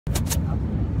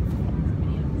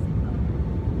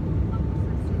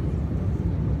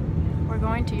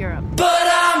going to Europe. But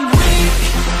I'm weak,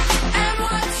 and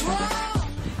what's wrong?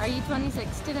 Are you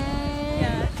 26 today?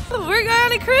 Yeah. We're going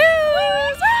on a cruise!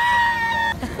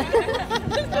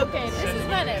 Okay, this is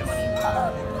Venice.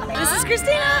 This is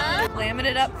Christina. Slamming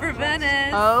it up for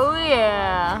Venice. Oh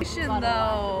yeah.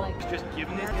 Though. Just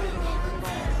giving it.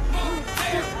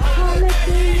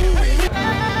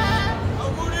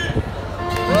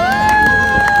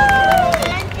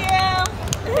 Thank you.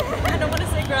 I don't want to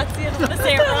say grazie. I don't want to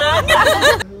say it wrong.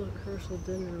 Rehearsal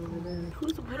dinner over there.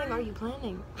 Whose wedding are you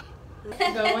planning?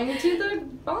 Going to the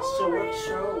bar. So what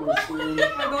show? We're going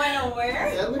to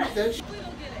where? Yeah, look at that.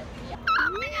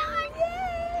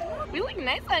 We look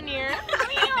nice on here.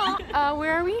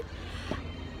 Where are we?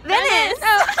 Venice.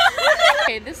 Oh.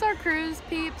 Okay, this is our cruise,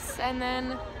 peeps, and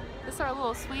then this is our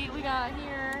little suite we got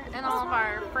here, and all of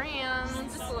our friends.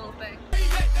 Just a little thing.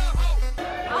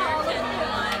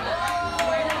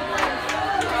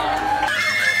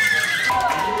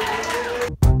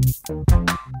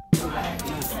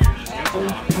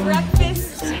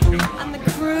 Breakfast on the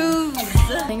cruise.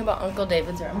 Thing about Uncle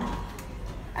David's room.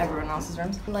 Everyone else's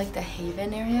rooms, like the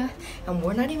Haven area, and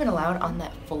we're not even allowed on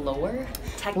that floor.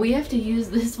 We have to use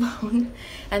this phone,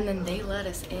 and then they let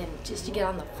us in just to get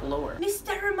on the floor.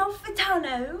 Mr.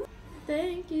 Amalfitano.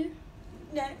 Thank you.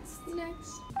 Next.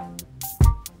 Next.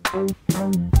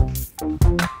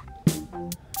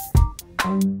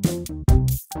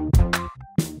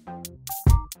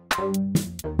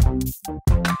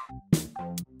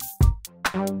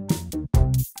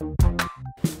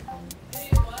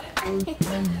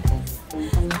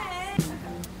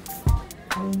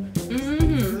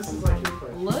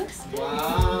 Looks good.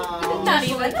 Wow. Not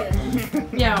even.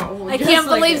 Yeah. I can't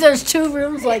believe there's 2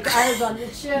 rooms like ours on the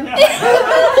ship.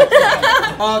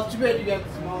 Oh, too bad you got the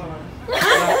smaller one.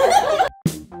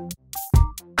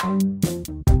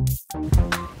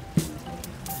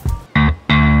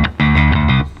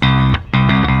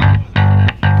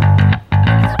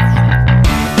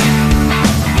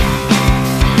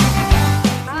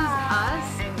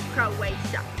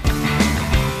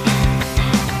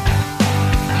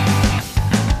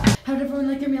 How did everyone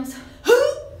like their meals?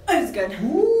 It was good.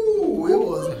 Ooh, it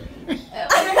wasn't.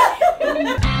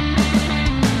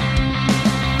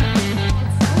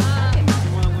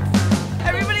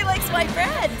 Everybody likes white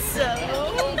bread, so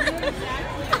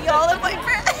y'all have white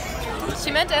bread.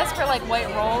 She meant to ask for like white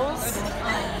rolls.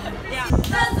 Yeah.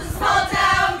 That's a small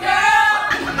town girl.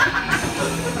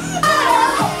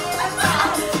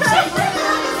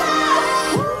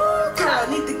 Girl,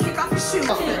 need to kick off your shoes.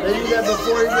 They do that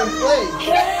before you even play.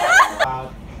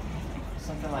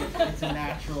 Something like it's a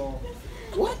natural.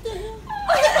 What the hell?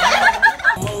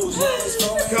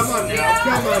 Come on now,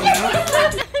 come on now.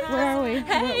 Where are we?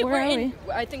 Hey, where are we?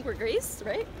 I think we're Greece,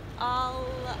 right? All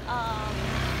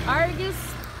Argus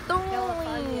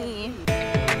Story.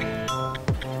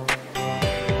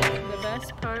 The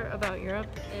best part about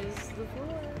Europe is the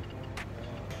floor.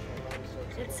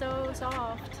 It's so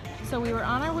soft. So we were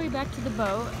on our way back to the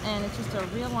boat, and it's just a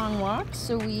real long walk,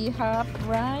 so we hop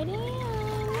right in.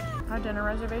 Our dinner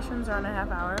reservations are in a half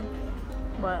hour,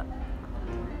 but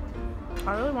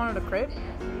I really wanted a crepe.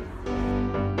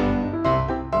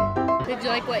 Did you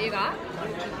like what you got?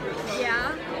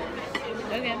 yeah.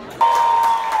 Okay.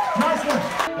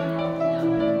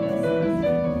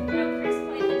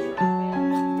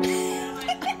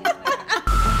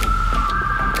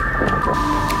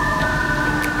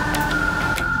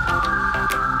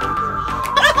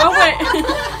 Oh wait!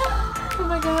 Oh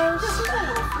my gosh!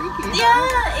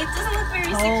 Yeah, it doesn't look very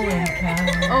secure.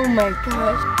 Oh my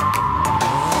gosh!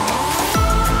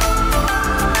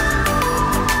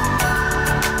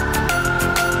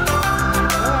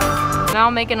 Now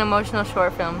I'll make an emotional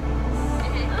short film.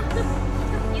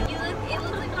 It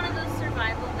looks like one of those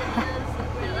survival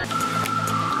videos. It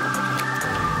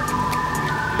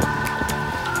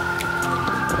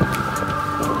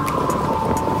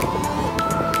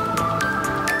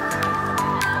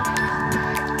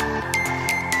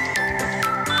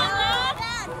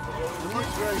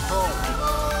looks very cold.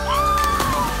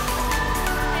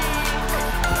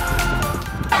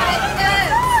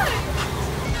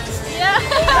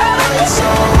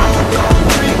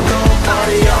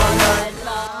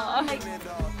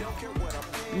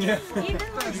 Yeah.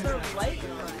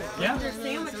 Yeah.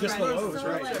 Just the O's,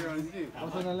 right?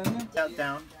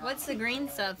 Down. What's the green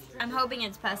stuff? I'm hoping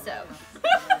it's pesto.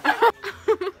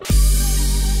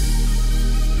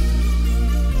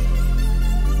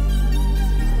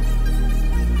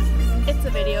 It's a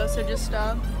video, so just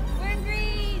We're in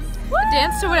Greece!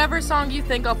 dance to whatever song you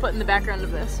think I'll put in the background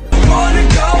of this. Wanna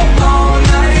go all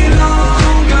night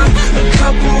long, a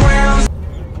couple rounds.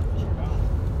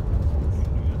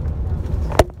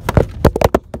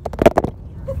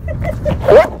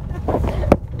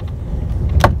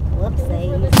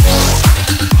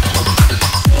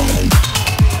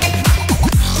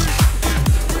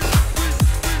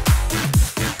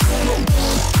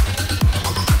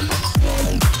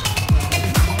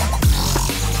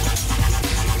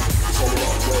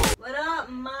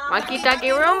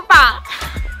 Shiitake rumpa.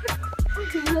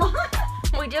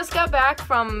 We just got back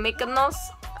from Mykonos.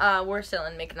 We're still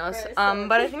in Mykonos.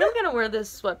 But I think I'm gonna wear this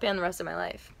sweatband the rest of my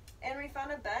life. And we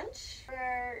found a bench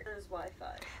where there's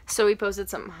Wi-Fi. So we posted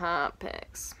some hot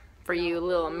pics for you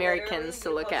little Americans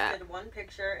to look at. I posted one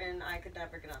picture and I could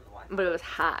never get on the Wi-Fi. But it was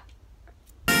hot.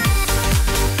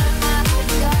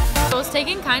 So it was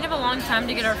taking kind of a long time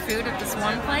to get our food at this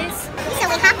one place. So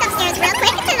we hopped upstairs real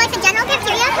quick to like the general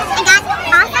cafeteria and got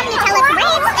awesome Nutella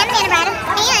crepes and banana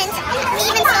bread. And we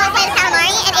even saw a plate of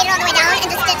calamari and ate it all the way down and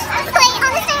just ditched the plate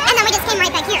on the stairs. And then we just came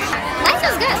right back here. Life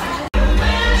feels good.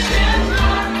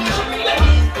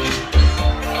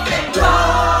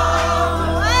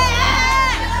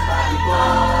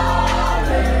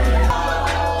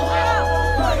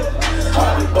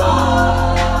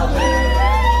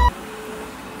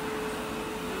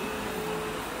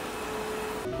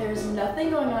 There's nothing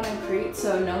going on in Crete,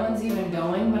 so no one's even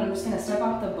going, but I'm just gonna step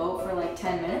off the boat for like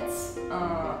 10 minutes,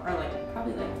 or like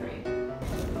probably like 3. I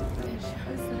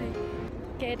was like,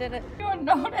 okay, did it? No one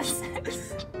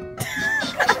notices.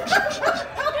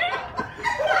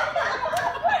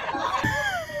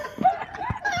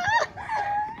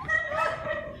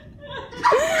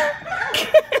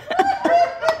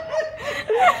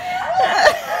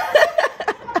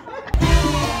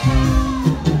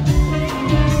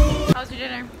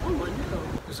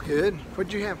 Good.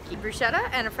 What'd you have? Bruschetta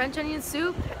and a French onion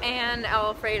soup and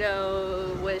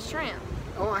Alfredo with shrimp.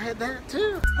 Oh, I had that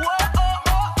too.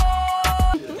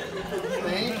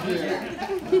 Thank you.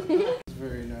 It's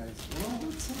very nice. Well,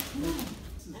 what's so cool?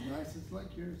 This is nice. It's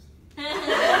like yours.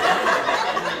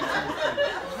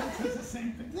 It's the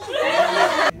same thing.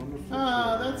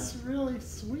 Oh, that's really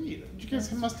sweet. You guys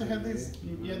must have had these.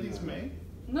 You had these made?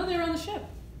 No, they were on the ship.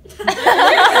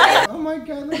 Oh my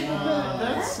God! Look at that.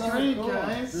 That's so great, cool.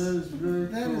 Guys. That is very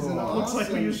cool. That is an awesome. Looks like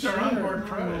we used our onboard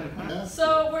crew. Yeah.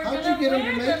 So we're How'd gonna you get wear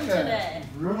them to them make that? today.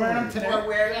 We're wearing them today. We're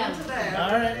wearing them today. All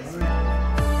right.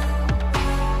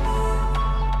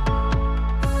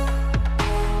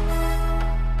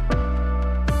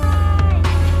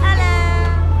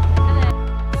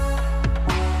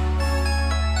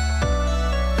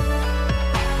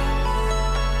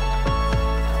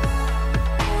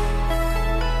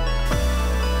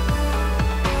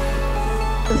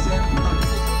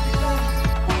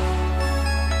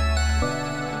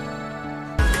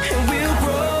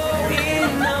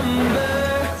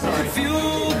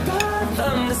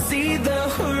 See the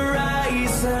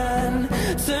horizon,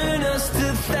 turn us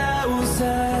to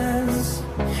thousands,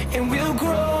 and we'll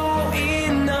grow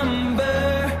in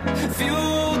number,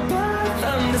 fueled by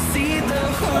them to see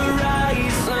the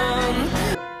horizon.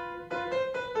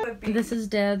 This is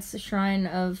Dad's shrine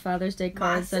of Father's Day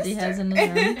cards that he has in his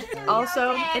room.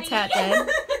 Also, it's Hat Day.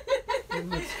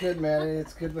 It's good, Maddie.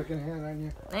 It's good looking hat on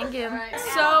you. Thank you.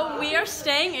 So we are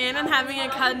staying in and having a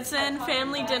cousin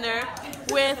family dinner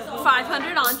with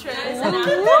 500 entrees.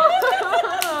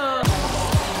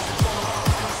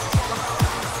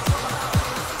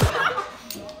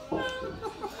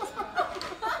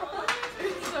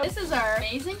 This is our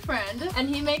amazing friend, and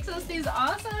he makes us these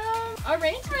awesome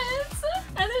arrangements.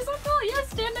 And they're so cool. Yeah,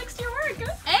 stand next to your work.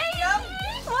 Hey!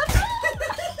 What's up?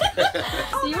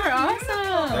 You are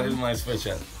awesome. That is my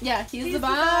special. Yeah, he's the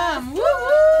bomb. Woo woo!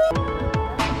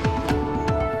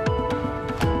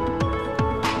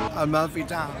 Amalfi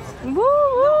Town. Woo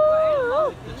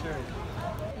woo!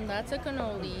 Lots of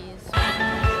cannolis.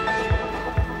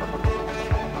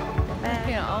 Look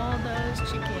at all those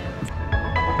chickens.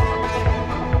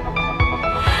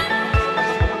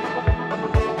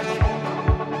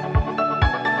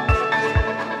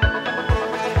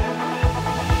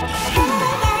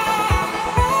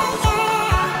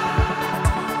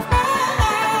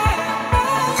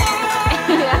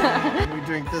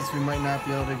 This we might not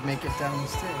be able to make it down the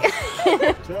stairs.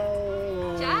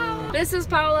 Ciao. Ciao. This is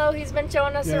Paolo. He's been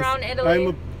showing us around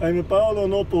Italy. I'm a Paolo,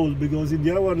 no Paul, because in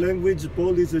our language,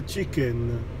 Paul is a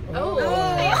chicken. Oh.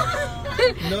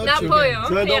 No Not chicken. pollo.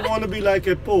 So I don't want to be like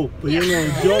a pope, you know,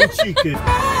 John Chicken.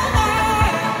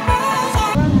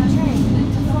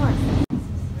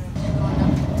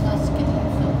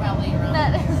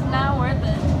 That is not worth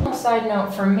it. Side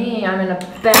note for me, I'm in a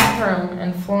bathroom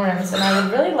in Florence, and I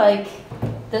would really like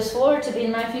this floor to be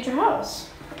in my future house.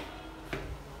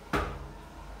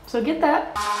 So get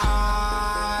that.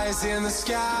 Eyes in the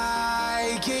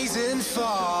sky, gazing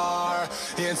far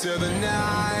into the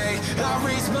night. I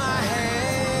raise my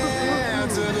hand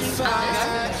to the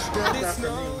fire, but it's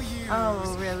no use. Oh,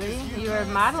 really? You were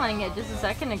modeling it just a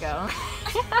second ago.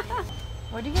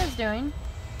 What are you guys doing?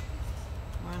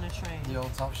 We're on a train. The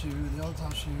old top shoe, the old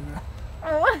top shoe.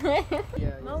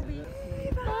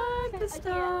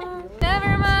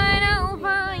 Never mind, I'll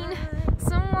find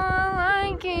someone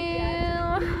like you.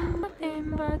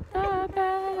 Nothing but the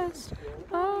best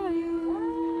for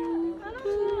you.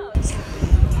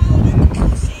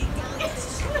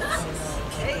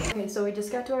 Okay, so we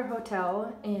just got to our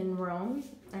hotel in Rome,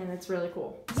 and it's really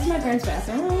cool. This is my parents'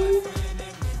 bathroom.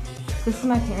 This is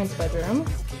my parents' bedroom.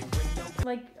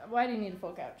 Like, why do you need a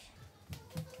full couch?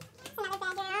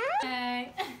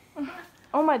 Hey.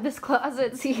 Oh my, this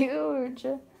closet's huge.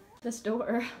 This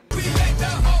door.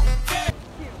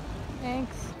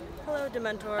 Thanks. Hello,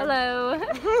 Dementor. Hello.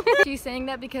 She's saying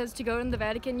that because to go in the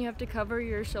Vatican you have to cover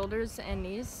your shoulders and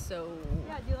knees, so...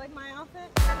 Yeah, do you like my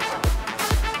outfit?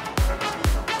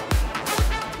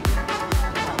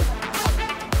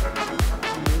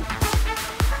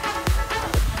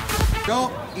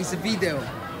 No, it's a video.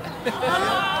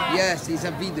 Yes, it's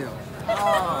a video.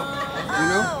 You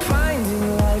know?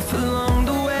 Finding life along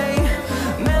the way,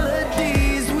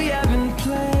 melodies we haven't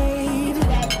played.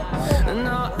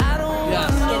 No, I don't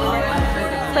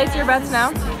want Place your bets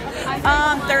now.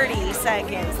 30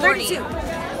 seconds. 32.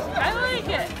 I like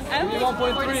it. I like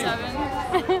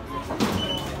 47.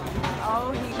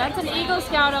 That's an Eagle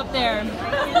Scout up there. You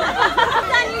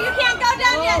can't go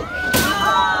down yet.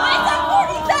 Oh, it's at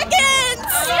 40 seconds.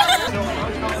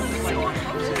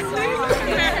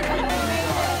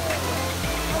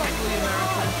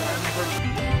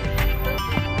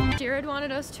 Jared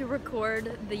wanted us to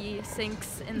record the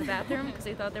sinks in the bathroom because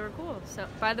he thought they were cool. So,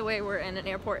 by the way, we're in an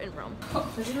airport in Rome.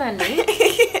 Isn't that neat?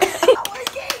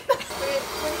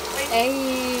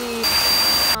 Hey.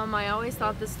 I always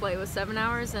thought this flight was 7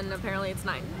 hours, and apparently it's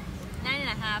 9.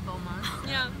 9.5 almost.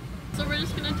 Yeah. So we're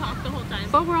just gonna talk the whole time.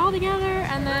 But we're all together,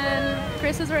 and then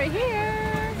Chris is right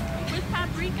here. With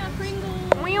paprika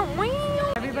Pringles.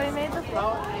 Everybody made the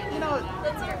flight. You know,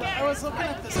 I was looking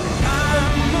at this.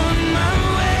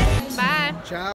 Bye. Ciao.